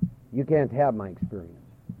 you can't have my experience.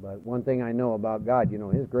 But one thing I know about God, you know,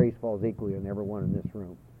 His grace falls equally on everyone in this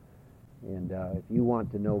room. And if you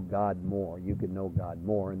want to know God more, you can know God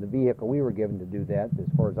more. And the vehicle we were given to do that, as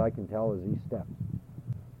far as I can tell, is these steps.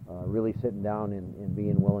 Really sitting down and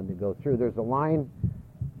being willing to go through. There's a line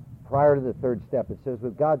prior to the 3rd step. It says,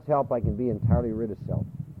 with God's help, I can be entirely rid of self.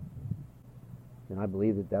 And I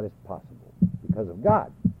believe that is possible because of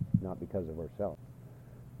God, not because of ourselves.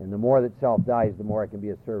 And the more that self dies, the more I can be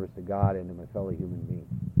of service to God and to my fellow human beings.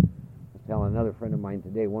 I was telling another friend of mine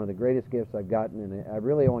today, one of the greatest gifts I've gotten, and I've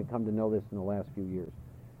really only come to know this in the last few years,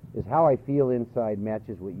 is how I feel inside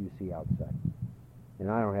matches what you see outside.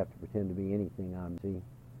 And I don't have to pretend to be anything I'm seeing.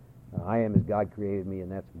 I am as God created me,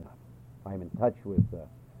 and that's enough. I'm in touch with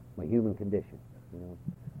my human condition. You know,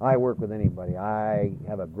 I work with anybody. I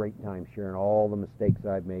have a great time sharing all the mistakes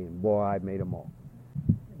I've made, and boy, I've made them all.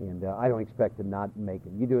 And I don't expect to not make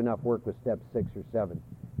them. You do enough work with steps 6 or 7,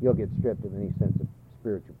 you'll get stripped of any sense of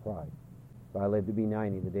spiritual pride. If I live to be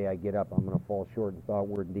 90, the day I get up, I'm going to fall short in thought,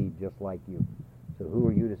 word, and deed, just like you. So who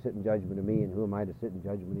are you to sit in judgment of me, and who am I to sit in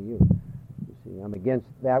judgment of you? You see, I'm against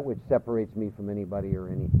that which separates me from anybody or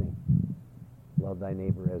anything. Love thy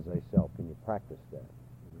neighbor as thyself. Can you practice that?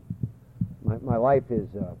 My life is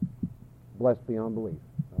blessed beyond belief.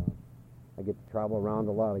 I get to travel around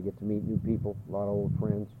a lot. I get to meet new people, a lot of old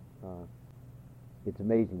friends. It's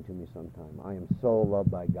amazing to me sometimes. I am so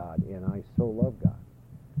loved by God, and I so love God.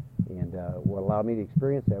 And what allowed me to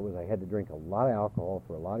experience that was I had to drink a lot of alcohol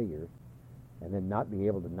for a lot of years, and then not be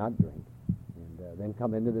able to not drink, and then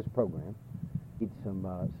come into this program, meet some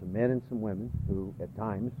men and some women who, at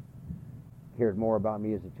times, cared more about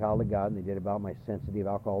me as a child of God than they did about my sensitive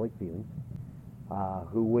alcoholic feelings,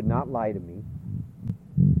 who would not lie to me.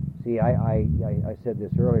 See, I said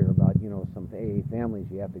this earlier about, some AA families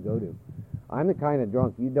you have to go to. I'm the kind of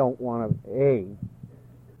drunk you don't want to,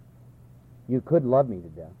 you could love me to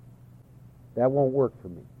death. That won't work for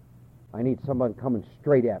me. I need someone coming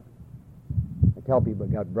straight at me. I tell people, I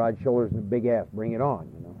got broad shoulders and a big ass, bring it on,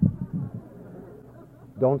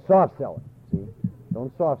 Don't soft sell it, see?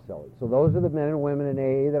 Don't soft sell it. So those are the men and women in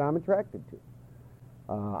AA that I'm attracted to.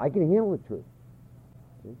 I can handle the truth.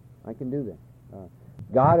 See? I can do that.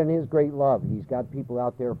 God in His great love, He's got people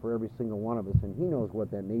out there for every single one of us, and He knows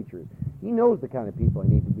what that nature is. He knows the kind of people I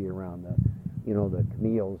need to be around, the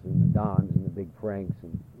Camilles and the Dons and the Big Franks,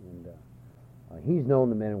 and He's known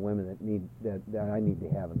the men and women that I need to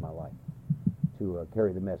have in my life to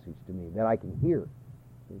carry the message to me, that I can hear.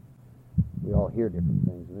 See? We all hear different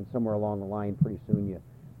things, and then somewhere along the line, pretty soon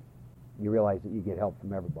you realize that you get help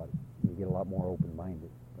from everybody. You get a lot more open-minded.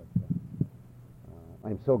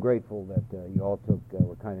 I'm so grateful that you all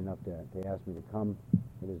were kind enough to ask me to come.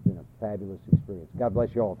 It has been a fabulous experience. God bless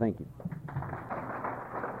you all. Thank you.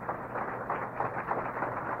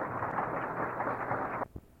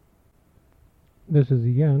 This is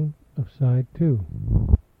the end of Side 2.